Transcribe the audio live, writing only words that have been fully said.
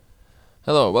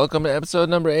Hello, welcome to episode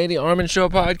number 80, Armin Show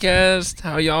Podcast.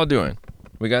 How y'all doing?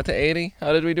 We got to 80.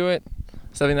 How did we do it?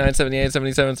 79, 78,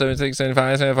 77, 76,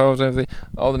 75, 75, 73,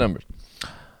 all the numbers.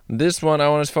 This one, I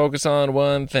want to focus on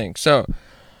one thing. So,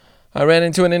 I ran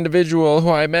into an individual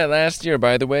who I met last year,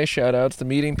 by the way. Shout outs to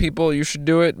meeting people. You should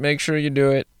do it. Make sure you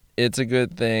do it. It's a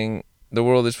good thing. The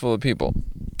world is full of people.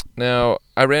 Now,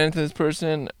 I ran into this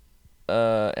person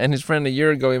and his friend a year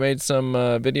ago. He made some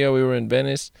video. We were in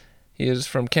Venice. He is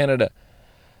from Canada.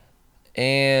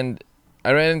 And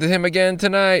I ran into him again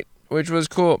tonight, which was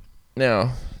cool.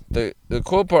 Now, the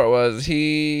cool part was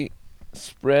he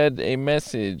spread a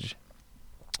message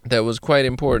that was quite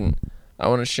important. I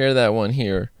want to share that one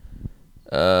here.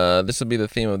 This will be the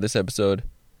theme of this episode.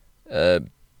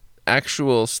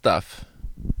 Actual stuff.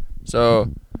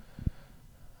 So,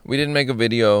 we didn't make a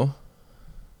video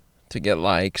to get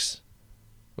likes.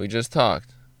 We just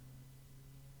talked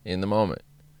in the moment.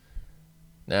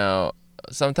 Now,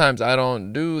 sometimes I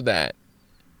don't do that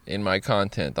in my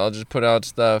content. I'll just put out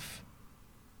stuff.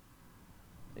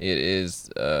 It is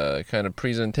kind of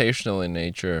presentational in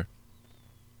nature.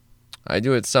 I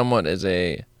do it somewhat as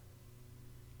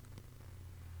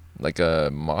like a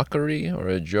mockery or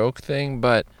a joke thing,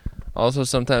 but also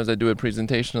sometimes I do it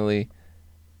presentationally,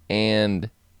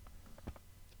 and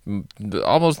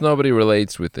almost nobody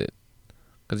relates with it,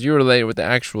 because you relate with the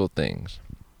actual things.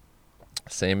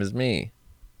 Same as me.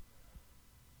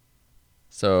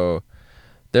 So,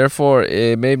 therefore,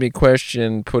 it made me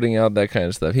question putting out that kind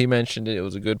of stuff. He mentioned it. It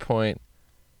was a good point.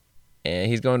 And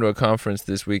he's going to a conference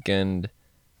this weekend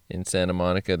in Santa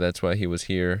Monica. That's why he was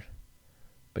here.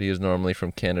 But he was normally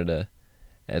from Canada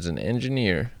as an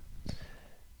engineer.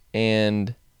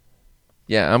 And,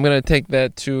 yeah, I'm going to take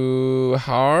that to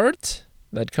heart,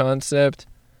 that concept.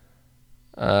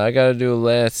 I got to do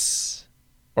less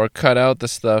or cut out the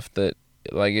stuff that,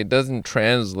 like, it doesn't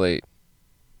translate.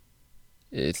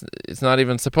 It's not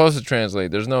even supposed to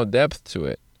translate. There's no depth to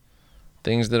it.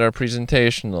 Things that are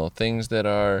presentational, things that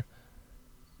are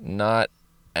not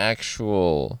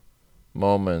actual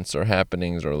moments or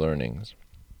happenings or learnings.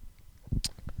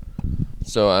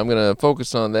 So I'm going to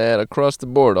focus on that across the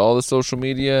board. All the social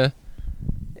media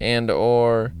and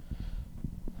or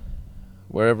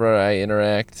wherever I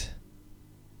interact.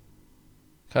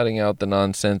 Cutting out the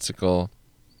nonsensical.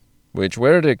 Which,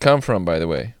 where did it come from, by the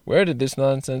way? Where did this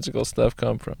nonsensical stuff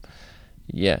come from?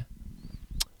 Yeah.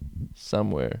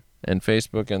 Somewhere. And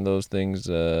Facebook and those things,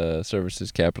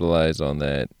 services capitalize on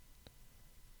that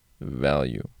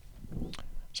value.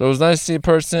 So it was nice to see a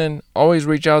person. Always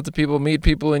reach out to people. Meet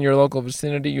people in your local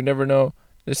vicinity. You never know.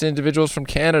 This individual's from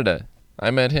Canada.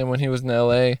 I met him when he was in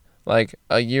L.A. like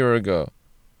a year ago.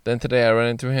 Then today I ran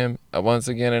into him once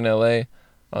again in L.A.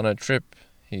 on a trip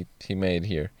he made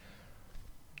here.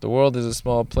 The world is a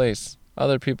small place.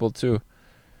 Other people too.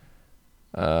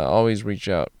 Always reach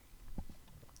out.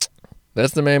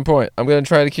 That's the main point. I'm going to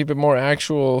try to keep it more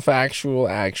factual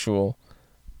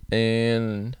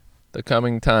in the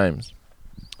coming times.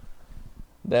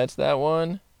 That's that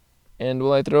one. And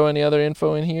will I throw any other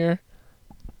info in here?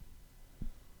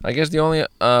 I guess the only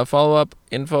follow-up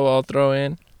info I'll throw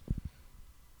in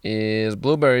is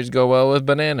blueberries go well with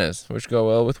bananas, which go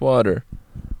well with water.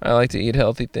 I like to eat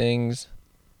healthy things.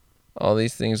 All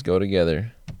these things go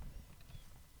together.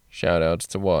 Shout outs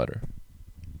to water.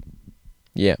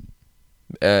 Yeah.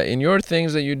 In your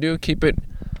things that you do, keep it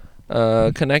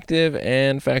connective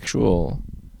and factual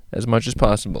as much as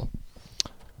possible.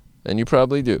 And you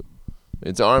probably do.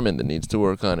 It's Armin that needs to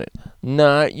work on it,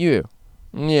 not you.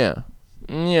 Yeah.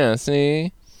 Yeah,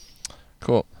 see?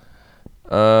 Cool.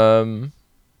 I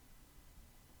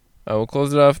will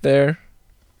close it off there.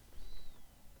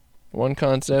 One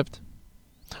concept,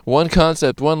 one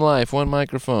life, one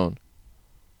microphone.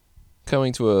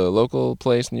 Coming to a local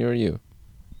place near you.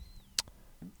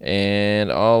 And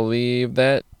I'll leave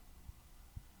that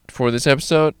for this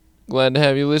episode. Glad to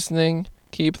have you listening.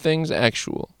 Keep things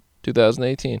actual.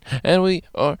 2018. And we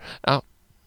are out.